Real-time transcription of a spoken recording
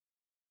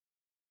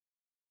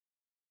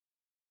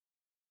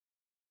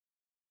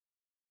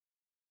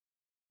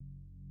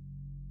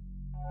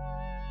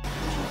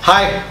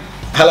Hi,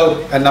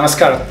 hello and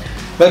namaskar.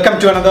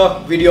 Welcome to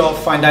another video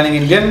of Fine Dining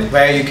Indian,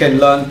 where you can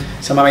learn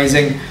some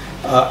amazing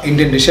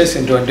Indian dishes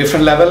into a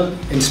different level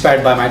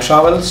inspired by my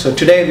travel. So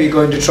today we're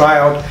going to try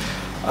out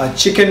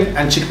chicken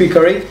and chickpea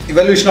curry.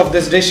 Evolution of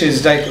this dish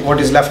is like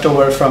what is left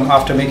over from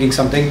after making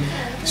something.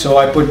 So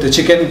I put the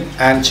chicken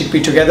and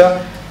chickpea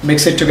together,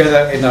 mix it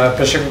together in a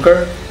pressure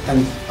cooker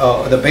and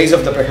the base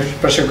of the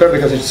pressure cooker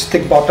because it's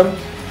thick bottom,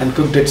 and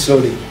cooked it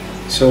slowly.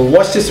 So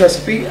watch this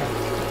recipe.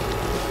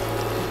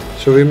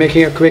 So we're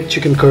making a quick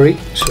chicken curry.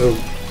 So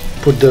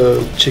put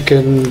the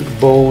chicken,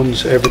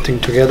 bones, everything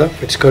together.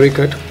 It's curry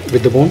cut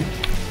with the bone.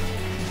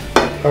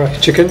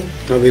 Alright, chicken.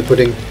 Now we're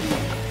putting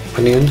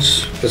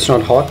onions. It's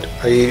not hot.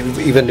 I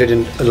even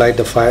didn't light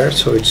the fire,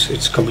 so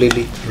it's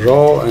completely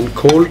raw and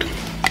cold.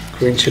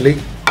 Green chili,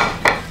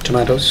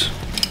 tomatoes,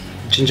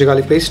 ginger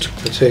garlic paste.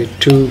 Let's say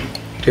 2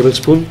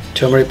 tablespoons.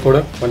 Turmeric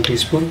powder 1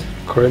 teaspoon.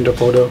 Coriander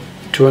powder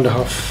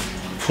 2.5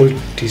 full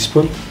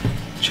teaspoon.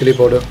 Chili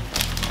powder,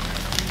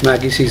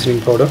 Maggi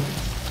seasoning powder,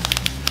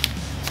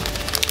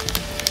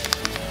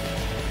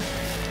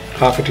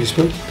 half a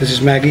teaspoon. This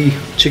is Maggi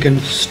chicken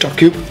stock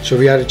cube. So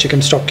we add a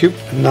chicken stock cube.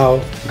 And now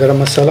garam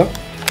masala,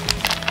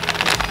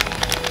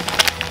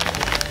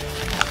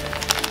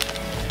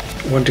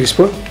 1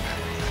 teaspoon.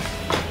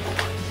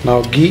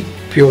 Now ghee,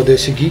 pure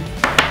desi ghee,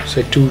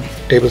 say 2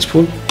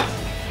 tablespoons.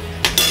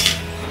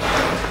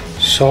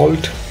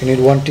 Salt, you need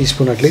 1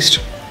 teaspoon at least.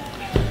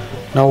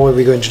 Now what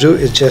we're going to do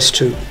is just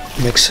to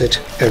mix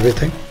it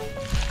everything.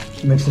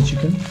 Mix the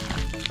chicken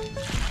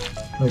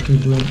like you're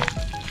doing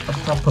a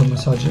proper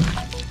massaging.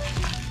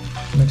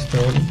 Mix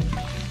thoroughly.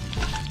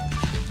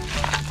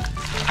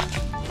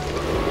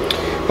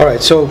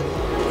 Alright, so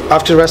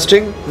after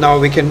resting, now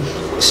we can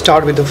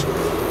start with the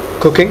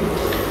cooking.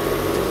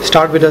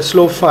 Start with a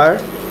slow fire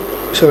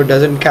so it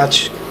doesn't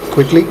catch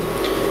quickly,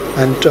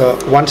 and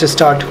once it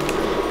start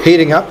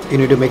heating up, you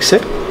need to mix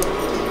it,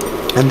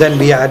 and then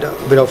we add a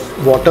bit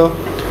of water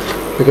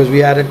because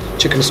we added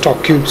chicken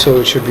stock cube, so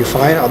it should be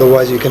fine.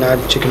 Otherwise you can add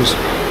chicken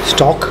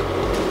stock,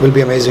 will be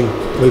amazing,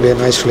 will be a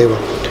nice flavor.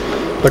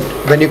 But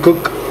when you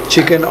cook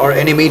chicken or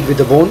any meat with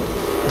the bone,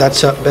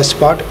 that's the best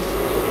part.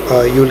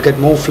 You will get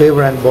more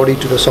flavor and body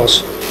to the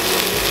sauce.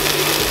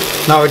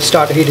 Now it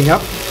started heating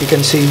up. You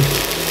can see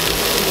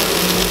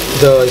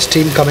the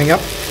steam coming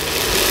up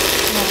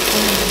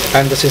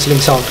and the sizzling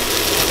sound.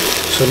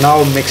 So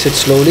now mix it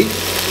slowly,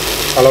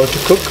 allow it to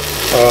cook.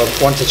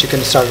 Once the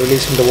chicken starts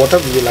releasing the water,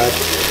 we will add,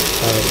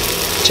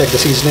 check the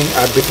seasoning,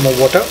 add a bit more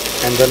water,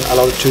 and then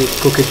allow it to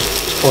cook it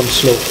on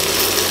slow.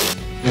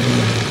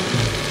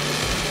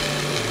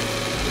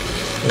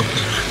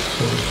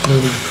 So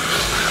slowly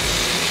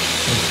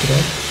mix it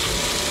up.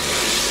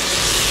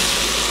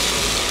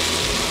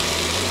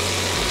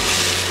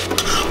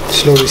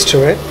 Slowly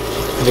stir it,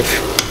 and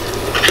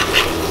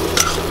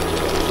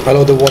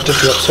allow the water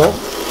to absorb,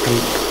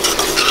 and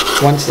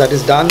once that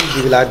is done,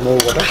 we will add more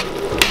water,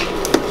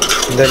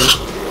 and then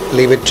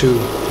leave it to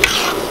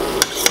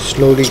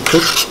slowly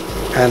cook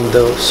and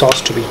the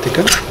sauce to be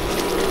thickened.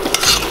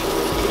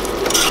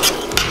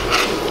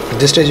 At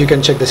this stage you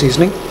can check the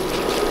seasoning.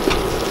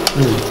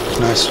 It's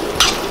nice.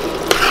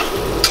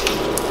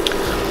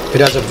 It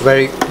has a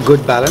very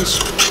good balance.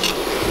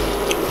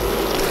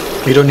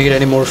 You don't need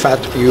any more fat.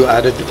 You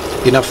added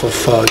enough of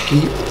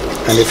ghee,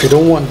 and if you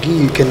don't want ghee,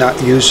 you can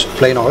use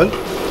plain oil,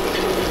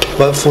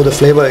 but for the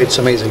flavor it's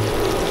amazing.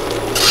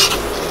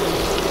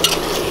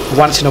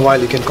 Once in a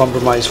while you can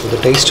compromise for the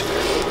taste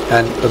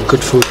and a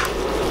good food.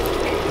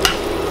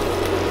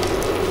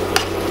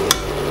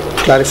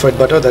 Clarified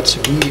butter, that's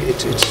ghee.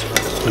 It's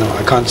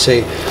I can't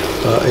say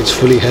it's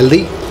fully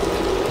healthy,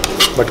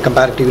 but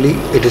comparatively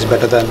it is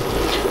better than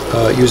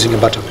using a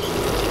butter.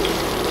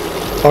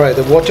 Alright,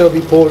 the water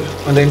we poured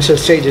on the initial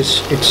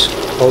stages, it's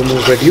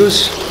almost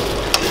reduced.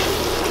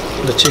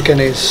 The chicken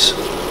is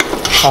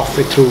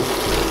halfway through,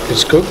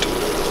 it's cooked,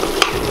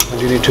 and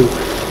you need to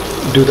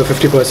do the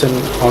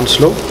 50% on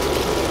slow.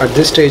 At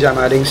this stage I'm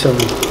adding some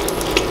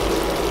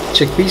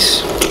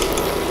chickpeas.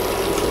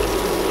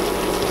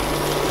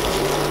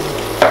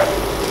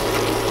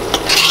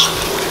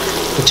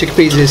 The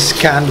chickpeas is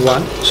canned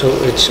one, so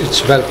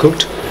it's well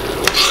cooked,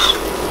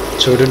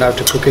 so we don't have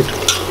to cook it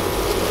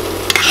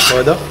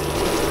further.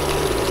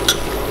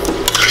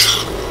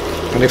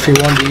 And if you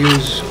want to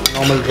use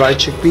normal dry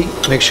chickpea,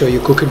 make sure you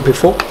cook it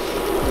before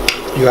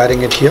you're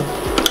adding it here.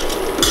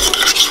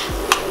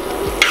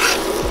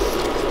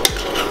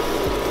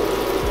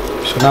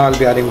 So now I'll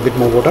be adding a bit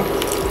more water.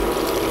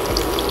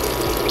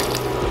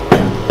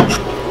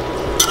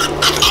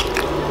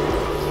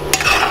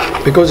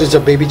 Because it's a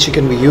baby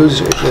chicken we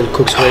use, it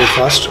cooks very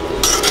fast.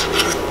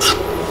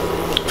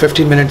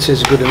 15 minutes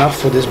is good enough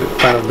for this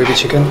kind of baby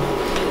chicken.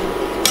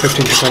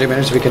 15 to 20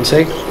 minutes we can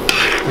say.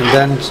 And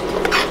then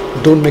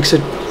don't mix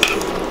it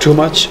too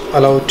much.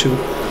 Allow it to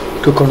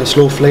cook on a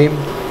slow flame.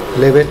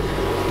 Leave it.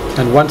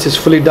 And once it's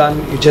fully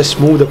done, you just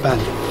move the pan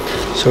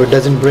so it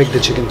doesn't break the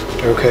chicken.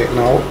 Okay,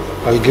 now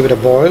I'll give it a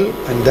boil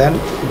and then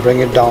bring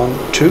it down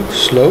to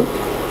slow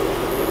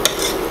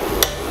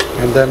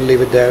and then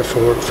leave it there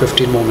for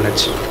 15 more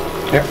minutes.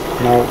 Yeah,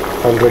 now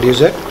I'll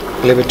reduce it,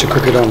 leave it to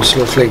cook it on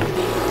slow flame.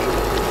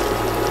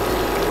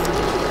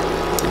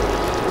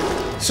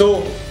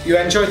 So you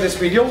enjoyed this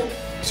video,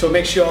 so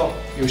make sure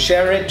you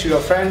share it to your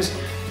friends,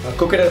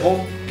 cook it at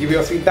home, give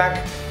your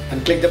feedback,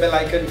 and click the bell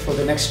icon for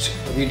the next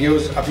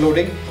videos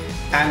uploading,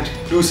 and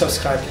do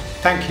subscribe.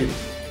 Thank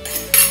you.